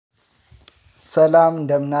ሰላም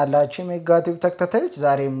እንደምን አላችሁ ሜጋቲቭ ተከታታዮች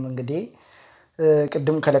ዛሬም እንግዲህ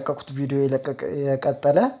ቅድም ከለቀቁት ቪዲዮ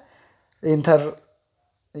የቀጠለ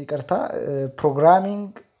ፕሮግራሚንግ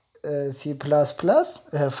C++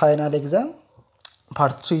 ፋይናል ኤግዛም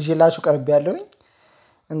ፓርት 2 ይዤላችሁ ቀርቤያለሁኝ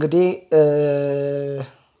እንግዲህ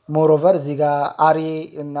ሞሮቨር እዚህ ጋር አሬ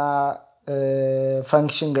እና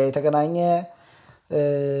ፈንክሽን ጋር የተገናኘ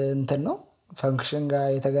ነው ፈንክሽን ጋር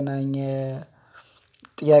የተገናኘ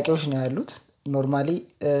ጥያቄዎች ነው ያሉት ኖርማሊ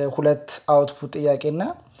ሁለት አውትፑት ጥያቄና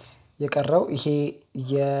የቀረው ይሄ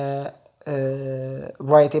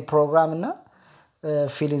የራይት ፕሮግራም እና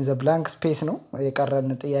fill in the blank space ነው የቀረን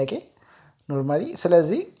ጥያቄ ኖርማሊ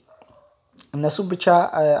ስለዚህ እነሱ ብቻ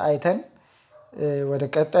አይተን ወደ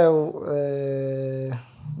ቀጣዩ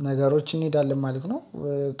ነገሮች እንሄዳለን ማለት ነው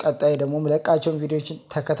ቀጣይ ደግሞ መለቃቸውን ቪዲዮዎችን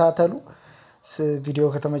ተከታተሉ ቪዲዮ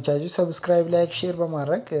ከተመቻችሁ ሰብስክራይብ ላይክ ሼር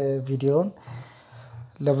በማድረግ ቪዲዮውን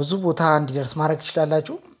ለብዙ ቦታ እንዲደርስ ማድረግ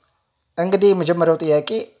ትችላላችሁ እንግዲህ መጀመሪያው ጥያቄ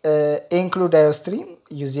include iostream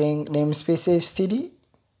using namespace std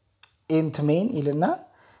int main ይልና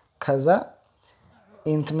ከዛ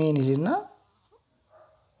int main ይልና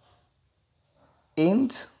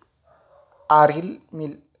int aril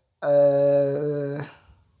ሚል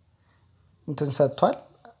እንትን ሰጥቷል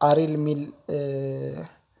aril ሚል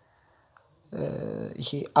ይሄ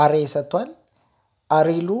አሬ ሰጥቷል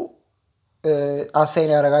አሪሉ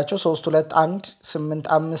አሳይን ያደረጋቸው 3 2 1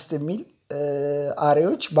 8 5 ሚል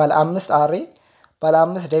አሬዎች ባለ 5 አሬ ባለ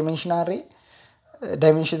 5 ዳይሜንሽን አሬ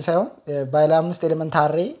ዳይሜንሽን ሳይሆን ባለ 5 ኤሌመንት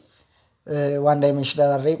አሬ ዋን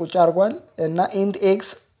ዳይሜንሽናል አሬ ቁጭ አድርጓል እና int x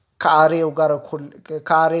ከአሬው ጋር እኩል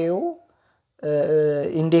ከአሬው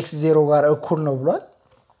ኢንዴክስ 0 ጋር እኩል ነው ብሏል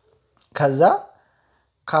ከዛ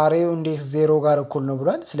ከአሬው ኢንዴክስ 0 ጋር እኩል ነው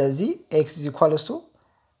ብሏል ስለዚህ x =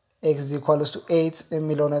 8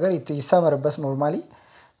 የሚለው ነገር ይሰመርበት ኖርማሊ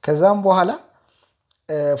ከዛም በኋላ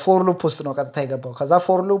ፎር ሉፕ ውስጥ ነው ቀጥታ ይገባው ከዛ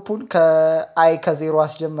ፎር ሉፑን ከi ከ0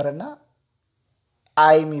 አስጀምረና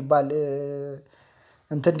i የሚባል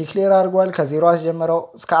እንትን ዲክሌር አድርጓል ከ0 አስጀምረው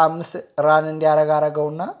እስከ 5 ራን እንዲያረጋ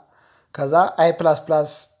አረጋውና ከዛ i++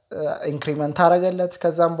 ኢንክሪመንት አረገለት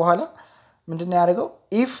ከዛም በኋላ ምንድነው ያደረገው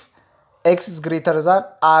if x is greater than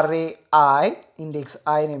array I index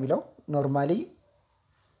I ነው የሚለው ኖርማሊ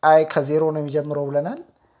I ከ0 ነው የሚጀምረው ብለናል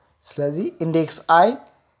ስለዚህ index I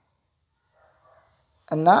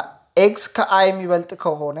እና x ከi የሚበልጥ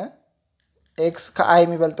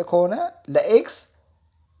ከሆነ ለx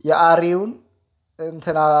የአሬውን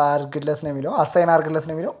እንትና አርግለት ነው የሚለው አሳይን አርግለት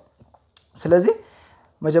ነው የሚለው ስለዚህ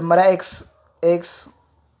መጀመሪያ x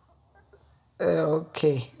ኦኬ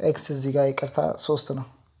x እዚህ ጋር ይቅርታ 3 ነው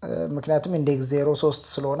ምክንያቱም ኢንዴክስ 0 3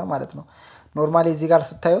 ስለሆነ ማለት ነው ኖርማሊ እዚህ ጋር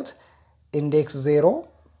ስታዩት ኢንዴክስ 0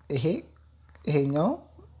 ይሄኛው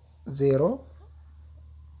 0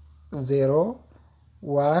 0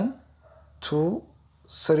 1 2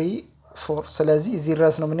 3 4 ስለዚህ እዚህ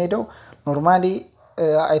ድረስ ነው የምንሄደው ኖርማሊ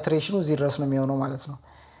አይትሬሽኑ እዚህ ድረስ ነው የሚሆነው ማለት ነው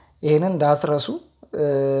ይሄንን እንዳትረሱ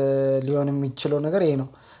ሊሆን የሚችለው ነገር ይሄ ነው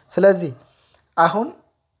ስለዚህ አሁን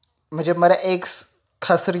መጀመሪያ x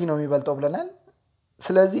ከ3 ነው የሚበልጠው ብለናል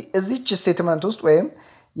ስለዚህ እዚች ስቴትመንት ውስጥ ወይም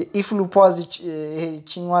የኢፍ ሉፕ ይሄ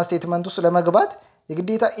ቺንዋ ስቴትመንት ውስጥ ለመግባት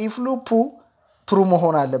የግዴታ ኢፍ ሉፑ ትሩ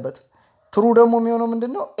መሆን አለበት ትሩ ደግሞ የሚሆነው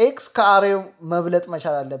ምንድነው x ከአሬው መብለጥ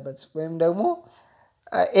መቻል አለበት ወይም ደግሞ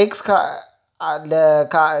x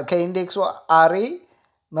ከኢንዴክሱ አሬ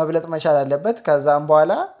መብለጥ መቻል አለበት ከዛም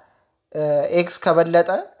በኋላ x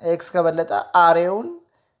ከበለጠ አሬውን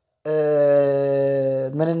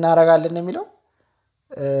ምን እናረጋለን የሚለው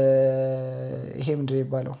ይሄ ምንድነው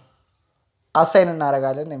ይባላል አሳይን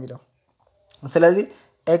እናረጋለን የሚለው ስለዚህ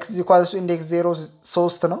x = index 0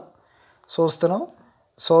 3 ነው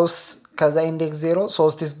 3 ከዛ index 0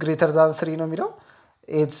 3 is greater than 3 ነው የሚለው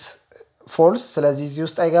it's false ስለዚህ እዚህ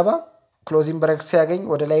ውስጥ አይገባም ክሎዚንግ ብሬክ ሲያገኝ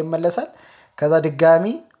ወደ ላይ ይመለሳል ከዛ ድጋሚ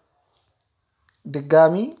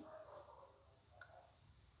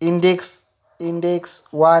ኢንዴክስ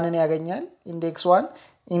 1 ን ያገኛል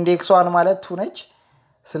ኢንዴክስ 1 ማለት 2 ነች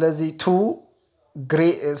ስለዚህ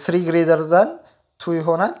 3 greater than 2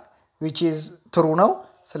 ይሆናል which is true ነው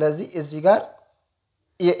ስለዚህ እዚህ ጋር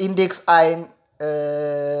የኢንዴክስ i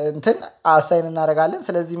እንትን አሳይን እናደርጋለን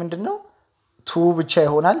ስለዚህ ምንድነው 2 ብቻ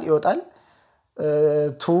ይወጣል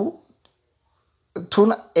 2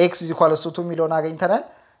 x = 2 ሚሊዮን አገኝተናል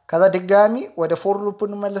ከዛ ድጋሚ ወደ ፎር ሉፕ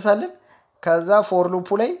እንመለሳለን ከዛ ፎር ሉፑ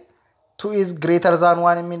ላይ 2 is greater than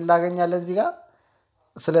 1 የሚል ላገኛለን እዚህ ጋር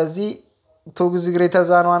ስለዚህ 2 is greater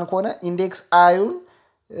than 1 ከሆነ ኢንዴክስ i-ን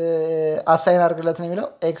አሳይን አድርግለት ነው የሚለው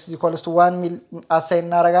x = 1 ሚል አሳይን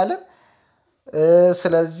እናደርጋለን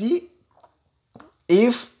ስለዚህ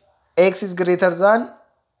if x is greater than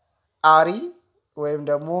re ወይም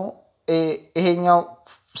ደግሞ ይሄኛው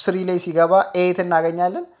 3 ላይ ሲገባ 8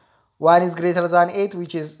 እናገኛለን 1 is greater than 8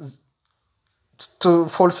 which is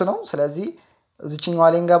false ነው ስለዚህ እዚህኛው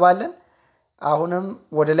ላይ እንገባለን አሁንም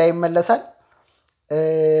ወደ ላይ ይመለሳል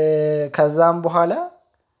ከዛም በኋላ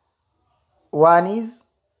 1 is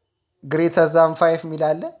greater than 5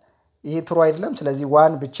 ሚላለ ይሄ ትሩ አይደለም ስለዚህ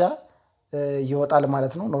 1 ብቻ ይወጣል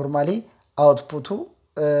ማለት ነው ኖርማሊ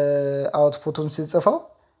አውትፑቱን ሲጽፈው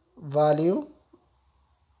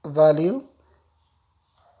value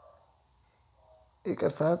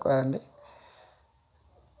ይቅርታ ቆይ አንዴ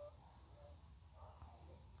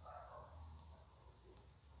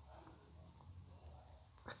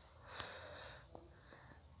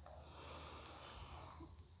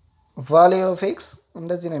value of x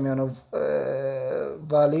እንደዚህ ነው የሚሆነው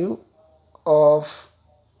value of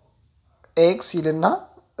x ይልና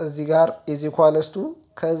እዚህ ጋር is equals to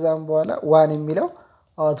ከዛም በኋላ 1 የሚለው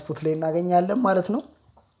አውትፑት ላይ እናገኛለን ማለት ነው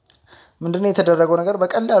ምንድነው የተደረገው ነገር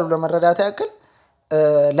በቀላሉ ለመረዳት ያክል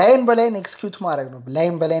ላይን በላይን ኤክስኪዩት ማድረግ ነው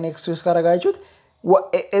ላይን በላይን ኤክስኪዩት ካረጋችሁት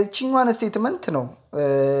እቺኛዋን ስቴትመንት ነው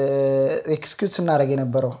ኤክስኪዩት እናደርግ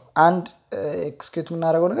የነበረው አንድ ኤክስኪዩት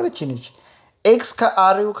እናደርገው ነገር እቺ ነች x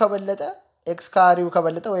ከአሪው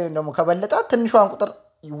ከበለጠ ወይም ደግሞ ከበለጠ ትንሿን ቁጥር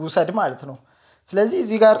ይውሰድ ማለት ነው ስለዚህ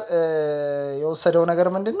እዚህ ጋር የወሰደው ነገር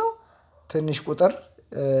ምንድነው ትንሽ ቁጥር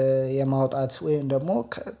የማውጣት ወይም ደግሞ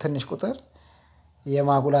ትንሽ ቁጥር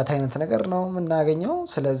የማጉላት አይነት ነገር ነው የምናገኘው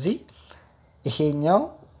ስለዚህ ይሄኛው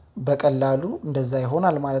በቀላሉ እንደዛ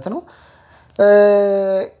ይሆናል ማለት ነው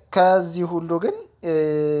ከዚህ ሁሉ ግን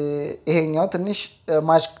ይሄኛው ትንሽ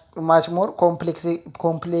ማች ሞር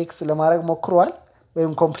ኮምፕሌክስ ለማድረግ ሞክሯል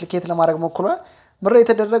ወይም ኮምፕሊኬት ለማድረግ ሞክሯል ምረ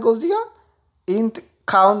የተደረገው እዚህ ጋር int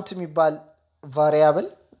count የሚባል ቫሪያብል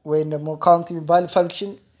ወይም ደግሞ count የሚባል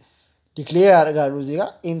ፈንክሽን ዲክሌር ያደርጋሉ እዚህ ጋር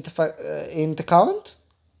int count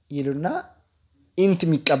ይሉና int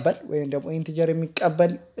የሚቀበል ወይም ደግሞ ኢንቲጀር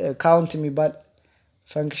የሚቀበል count የሚባል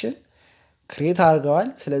ፈንክሽን ክሬት አድርገዋል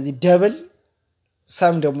ስለዚህ ደብል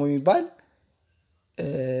ሰም ደግሞ የሚባል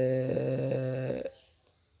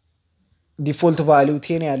ዲፎልት ቫልዩ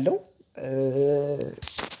 10 ያለው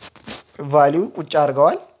ቫልዩ ቁጭ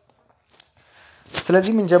አድርገዋል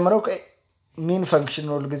ስለዚህ ምን ጀምረው ሚን ፈንክሽን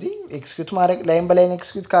ነው ለጊዜ ኤክስኪዩት ማድረግ ላይን በላይን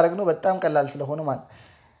ኤክስኪዩት ካደረግነው በጣም ቀላል ስለሆነ ማለት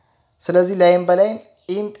ስለዚህ ላይን በላይን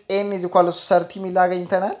int n is equal to 30 ሚል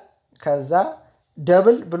አገኝተናል ከዛ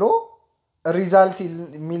ደብል ብሎ ሪዛልት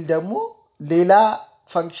ሚል ደግሞ ሌላ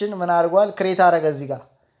ፈንክሽን ምን አድርጓል ክሬት አደረገ እዚህ ጋር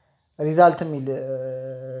ሪዛልት ሚል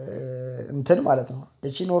እንትን ማለት ነው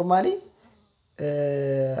እቺ ኖርማሊ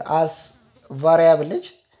as variable ነች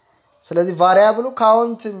ስለዚህ ቫሪያብሉ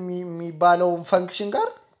ካውንት የሚባለው ፈንክሽን ጋር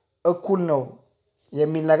እኩል ነው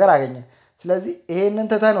የሚል ነገር አገኘ ስለዚህ ይሄንን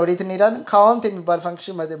ተታን ወዴት እንሄዳለን ካውንት የሚባል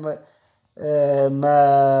ፈንክሽን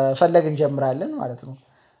መፈለግ እንጀምራለን ማለት ነው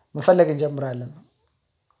መፈለግ እንጀምራለን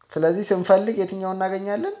ስለዚህ ስንፈልግ የትኛውን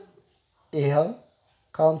እናገኛለን ይሄው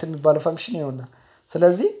ካውንት የሚባለው ፈንክሽን ይሆናል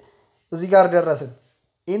ስለዚህ እዚህ ጋር ደረስን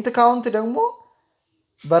int count ደግሞ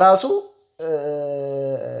በራሱ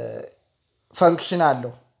ፈንክሽን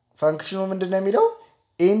አለው ፈንክሽኑ ምንድነው የሚለው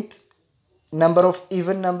int number of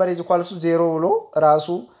even number is equal to 0 ብሎ ራሱ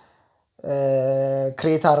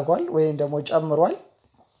ክሬት አድርጓል ወይም ደግሞ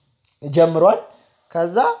ጀምሯል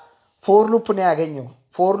ከዛ for loop ነው ያገኘው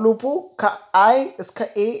for loop ከi እስከ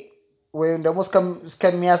a ወይም ደግሞ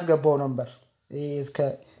እስከሚያስገባው ነምበር እስከ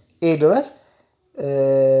a ድረስ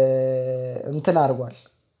እንትን አድርጓል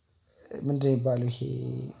ምንድነው ይባላል ይሄ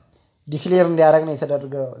ዲክሌር እንዲያደርግ ነው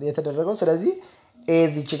የተደረገው ስለዚህ a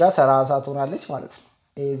እዚች ጋር 30 ትሆናለች ማለት ነው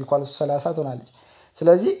a is equal to 30 ትሆናለች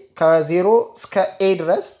ስለዚህ ከ0 እስከ a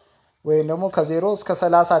ድረስ ወይም ደግሞ ከ0 እስከ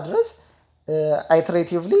 30 ድረስ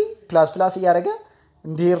iteratively ++ እያደረገ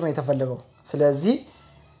እንዲሄድ ነው የተፈለገው ስለዚህ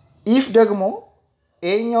if ደግሞ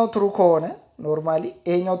ይሄኛው ትሩ ከሆነ ኖርማሊ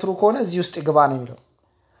ይሄኛው ትሩ ከሆነ እዚህ ውስጥ ይገባ ነው የሚለው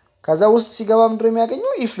ከዛ ውስጥ ሲገባ ምንድነው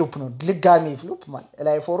የሚያገኘው if loop ነው ድጋሚ if loop ማለት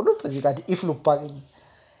ላይ for loop እዚህ ጋር if loop አገኘ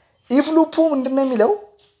if loop ምንድነው የሚለው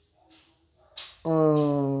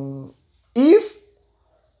if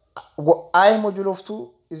I modulo of 2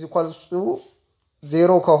 is equal to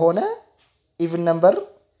 0 ከሆነ even number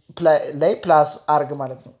ላይ ፕላስ አርግ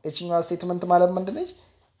ማለት ነው እቺኛው ስቴትመንት ማለት ምንድነች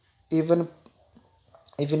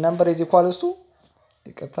even number is equal to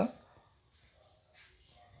ይቀጣ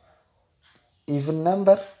even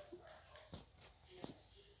number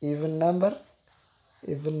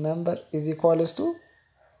is equal to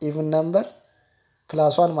even number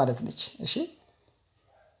plus 1 ማለት ነች እሺ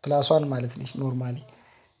plus 1 ማለት ነች ኖርማሊ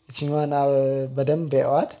እቺኛዋን በደንብ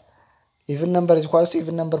ያዋት even number is equal to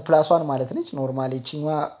even number plus 1 ማለት ነች ኖርማሊ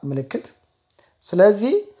እቺኛዋ ምልክት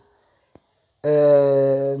ስለዚህ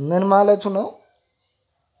ምን ማለቱ ነው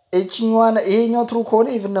ኤችኛዋን ይሄኛው ትሩ ከሆነ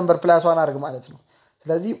ኢቭን ነምበር ፕላስ 1 አድርግ ማለት ነው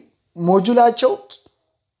ስለዚህ ሞጁላቸው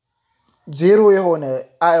 0 የሆነ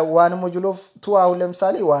 1 ሞጁል ኦፍ 2 አሁን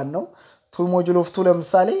ለምሳሌ 1 ነው 2 ሞጁል ኦፍ 2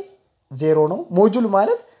 ለምሳሌ 0 ነው ሞጁል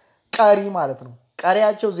ማለት ቀሪ ማለት ነው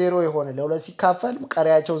ቀሪያቸው 0 የሆነ ለሁለት ሲካፈል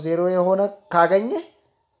ቀሪያቸው 0 የሆነ ካገኘ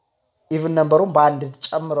ኢቭን ነምበሩን በአንድ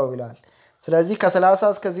ጨምረው ይላል ስለዚህ ከ30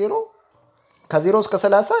 እስከ 0 ከ0 እስከ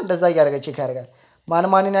 30 እንደዛ ያደርገ ቼክ ያደርጋል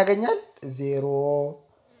ማንን ያገኛል 0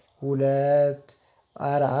 2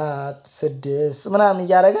 4 6 ምናምን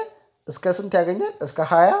ያደርገ እስከ ስንት ያገኛል እስከ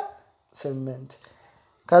 28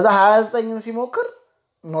 ከዛ 29ን ሲሞክር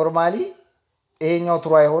ኖርማሊ ይሄኛው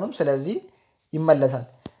ትሩ አይሆንም ስለዚህ ይመለሳል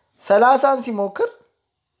 30ን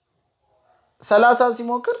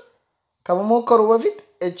ሲሞክር ከመሞከሩ በፊት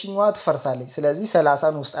እቺኛዋ ትፈርሳለች ስለዚህ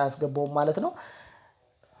 30ን ውስጥ አያስገባውም ማለት ነው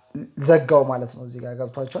ዘጋው ማለት ነው እዚህ ጋር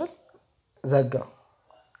ገብቷቸዋል ዘጋው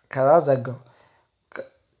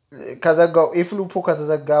ከዘጋው ኢፍ ሉፑ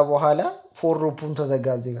ከተዘጋ በኋላ ፎር ሉፑም ተዘጋ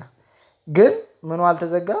እዚህ ጋር ግን ምኑ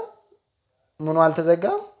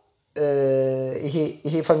አልተዘጋም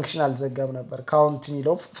ይሄ ፈንክሽን አልተዘጋም ነበር ካውንት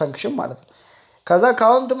ሚለው ፈንክሽን ማለት ነው ከዛ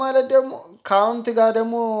ካውንት ማለት ደግሞ ካውንት ጋር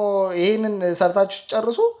ደግሞ ይሄንን ሰርታችሁ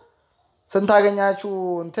ጨርሱ ስንት አገኛችሁ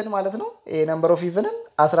እንትን ማለት ነው ይሄ ነምበር ኦፍ ኢቭንን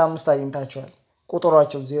 15 አግኝታችኋል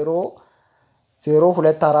ቁጥራቸው 0 0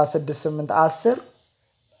 2 4 6 8 10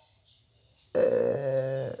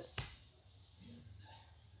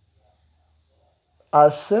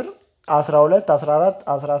 10 12 14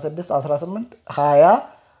 16 18 20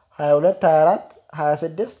 22 24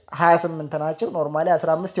 26 28 ናቸው ኖርማሊ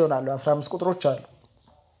 15 ይሆናሉ 15 ቁጥሮች አሉ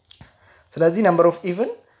ስለዚህ ነምበር ኦፍ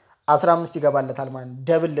ኢቭን 15 ይገባለታል ማለት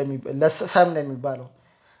ደብል ለሰም ለሚባለው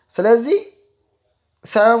ስለዚህ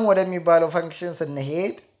ሰም ወደሚባለው ፈንክሽን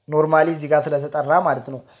ስንሄድ ኖርማሊ እዚህ ጋር ስለተጠራ ማለት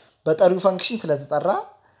ነው በጠሪው ፈንክሽን ስለተጠራ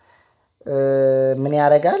ምን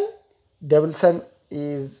ያደርጋል ደብል ሰም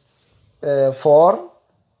ኢዝ 4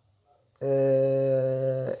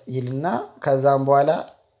 ይልና ከዛም በኋላ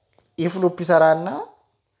ኢፍ ሉፕ ይሰራና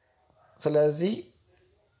ስለዚህ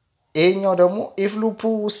ይሄኛው ደግሞ ኢፍ ሉፕ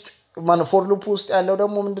ውስጥ ፎር ሉፕ ውስጥ ያለው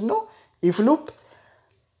ደግሞ ምንድነው ኢፍ ሉፕ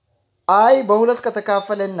አይ በሁለት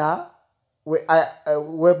ከተካፈለና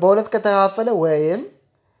በሁለት ከተካፈለ ወይም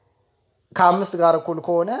ከ5 ጋር እኩል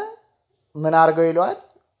ከሆነ ምን አርገው ይለዋል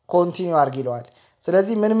ኮንቲኒው አርግ ይለዋል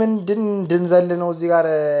ስለዚህ ምን ድንዘል ነው እዚህ ጋር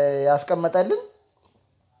ያስቀመጠልን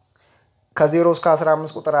ከ0 እስከ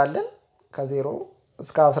 15 ቁጥር አለን ከ0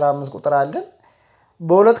 እስከ 15 ቁጥር አለን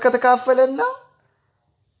በሁለት ከተካፈለና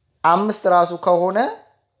 5 ራሱ ከሆነ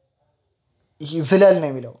ዝለል ነው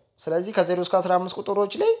የሚለው ስለዚህ ከ0 እስከ 15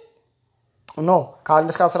 ቁጥሮች ላይ ከ1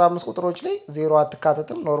 እስከ 15 ቁጥሮች ላይ 0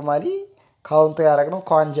 አትካተትም ኖርማሊ ካውንት ያደረግነው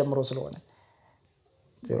ከ1 ጀምሮ ስለሆነ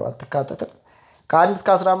 0 አትካተትም ከ1 እስከ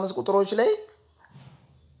 15 ቁጥሮች ላይ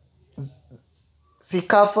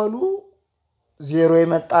ሲካፈሉ 0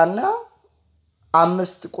 ይመጣና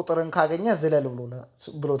 5 ቁጥርን ካገኘ ዝለል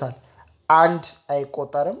ብሎታል 1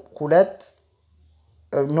 አይቆጠርም 1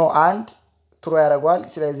 ትሩ ያደርጋል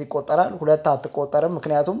ስለዚህ ይቆጠራል 2 አትቆጠርም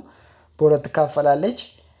ምክንያቱም በሁለት ትካፈላለች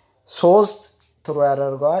 3 ትሩ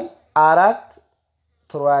ያደርጋል 4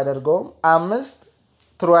 ትሩ ያደርጋል 5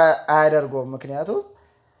 ትሩ አያደርገውም ምክንያቱም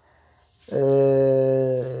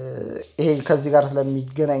ይሄ ከዚህ ጋር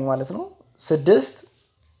ስለሚገናኝ ማለት ነው 6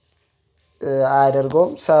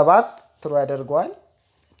 አያደርገውም 7 ትሩ ያደርጋል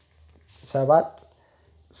 7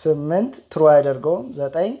 8 ትሩ ያደርገውም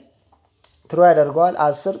 9 ትሩ ያደርጋል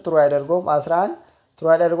 10 ትሩ ያደርገውም 11 ትሩ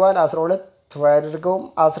ያደርጋል 12 ትሩ ያደርገውም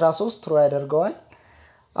 13 ትሩ ያደርጋል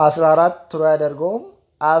 14 ትሩ ያደርገውም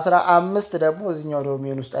 15 ደግሞ እዚህኛው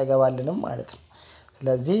ዶሜን ውስጥ አይገባልንም ማለት ነው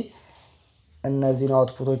ስለዚህ እነዚህን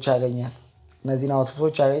አውትፑቶች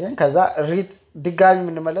ያገኛል ከዛ ድጋሚ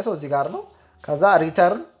የምንመለሰው እዚህ ጋር ነው ከዛ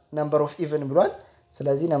ሪተርን ነምበር ኦፍ ኢቭን ብሏል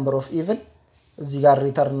ስለዚህ ነምበር ኦፍ ኢቭን እዚህ ጋር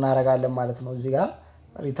ሪተርን እናደርጋለን ማለት ነው እዚህ ጋር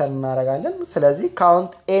ሪተርን እናደርጋለን ስለዚህ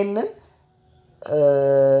ካውንት ኤንን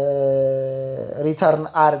ሪተርን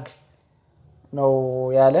አርግ ነው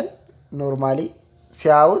ያለን ኖርማሊ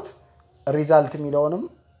ሲያውት ሪዛልት የሚለውንም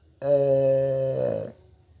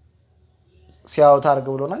ሲያውት አርግ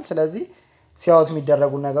ብሎናል ስለዚህ ሲያውት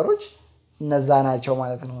የሚደረጉ ነገሮች እነዛ ናቸው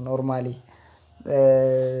ማለት ነው ኖርማሊ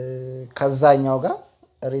ከዛኛው ጋር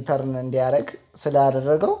ሪተርን እንዲያደርግ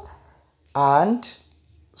ስላደረገው 1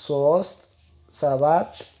 3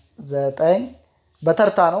 7 9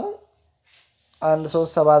 በተርታ ነው 1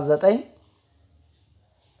 3 7 9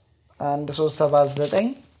 1 3 7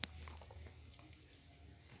 9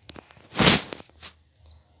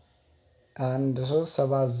 1 3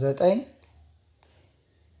 7 9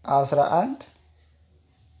 11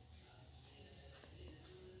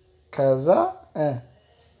 ከዛ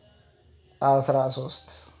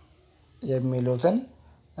 13 የሚሉትን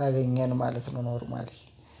አገኘን ማለት ነው ኖርማሊ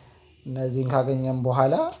እነዚህን ካገኘን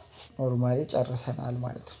በኋላ ኖርማሊ ጨርሰናል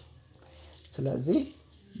ማለት ነው ስለዚህ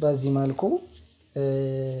በዚህ መልኩ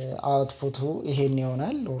አውትፑቱ ይሄን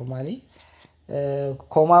ይሆናል ኖርማሊ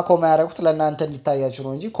ኮማ ያደረኩት ለእናንተ እንዲታያችሁ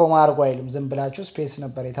ነው እንጂ ኮማ አርጉ አይልም ዝም ብላችሁ ስፔስ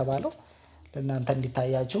ነበር የተባለው ለእናንተ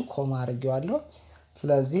እንዲታያችሁ ኮማ አርጌዋለሁ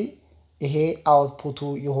ስለዚህ ይሄ አውትፑቱ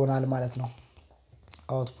ይሆናል ማለት ነው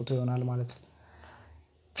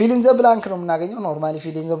ፊል ኢን ዘ ብላንክ ነው የምናገኘው ኖርማሊ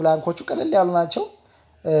ፊል ኢን ዘ ብላንኮቹ ቀለል ያሉ ናቸው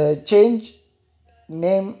change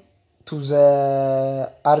name to the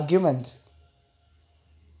argument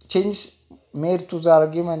change made to the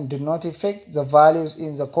argument do not affect the values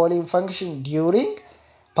in the calling function during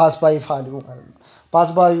pass by value pass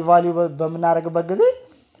by value በመናረግበት ጊዜ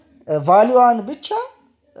ቫልዩዋን ብቻ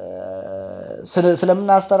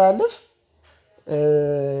ስለምናስተላልፍ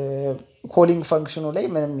calling function ላይ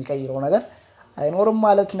ምንም የሚቀይረው ነገር አይኖርም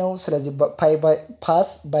ማለት ነው ስለዚህ pass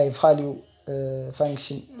by value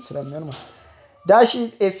function ስለሚሆን dash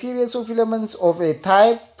is a series of elements of a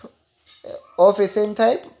type of a same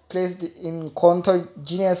type placed in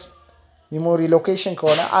contiguous memory location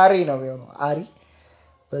ከሆነ array ነው የሚሆነው array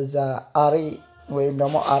በዛ array ወይም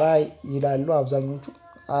ደግሞ array ይላሉ አብዛኞቹ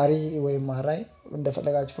array ወይም array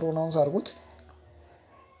እንደፈለጋችሁ ፕሮናውንስ አድርጉት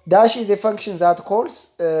dash is a function that calls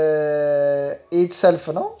itself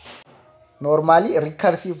ነው ኖርማሊ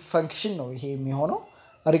ሪከርሲቭ ፈንክሽን ነው ይሄ የሚሆነው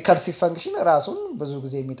ሪከርሲቭ ፈንክሽን ራሱን ብዙ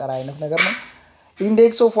ጊዜ የሚጠራ አይነት ነገር ነው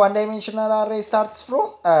index of one dimensional array starts from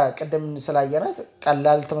ቀደም ስላየናት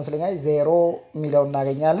ቀላል ተመስለኛል 0 ሚለው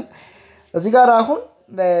እናገኛለን እዚህ ጋር አሁን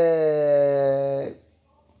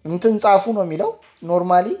እንትን ጻፉ ነው የሚለው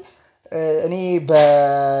ኖርማሊ እኔ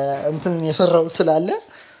በእንትን የፈራው ስላለ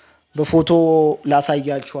በፎቶ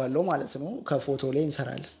ላሳያችኋለሁ ማለት ነው ከፎቶ ላይ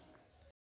እንሰራለን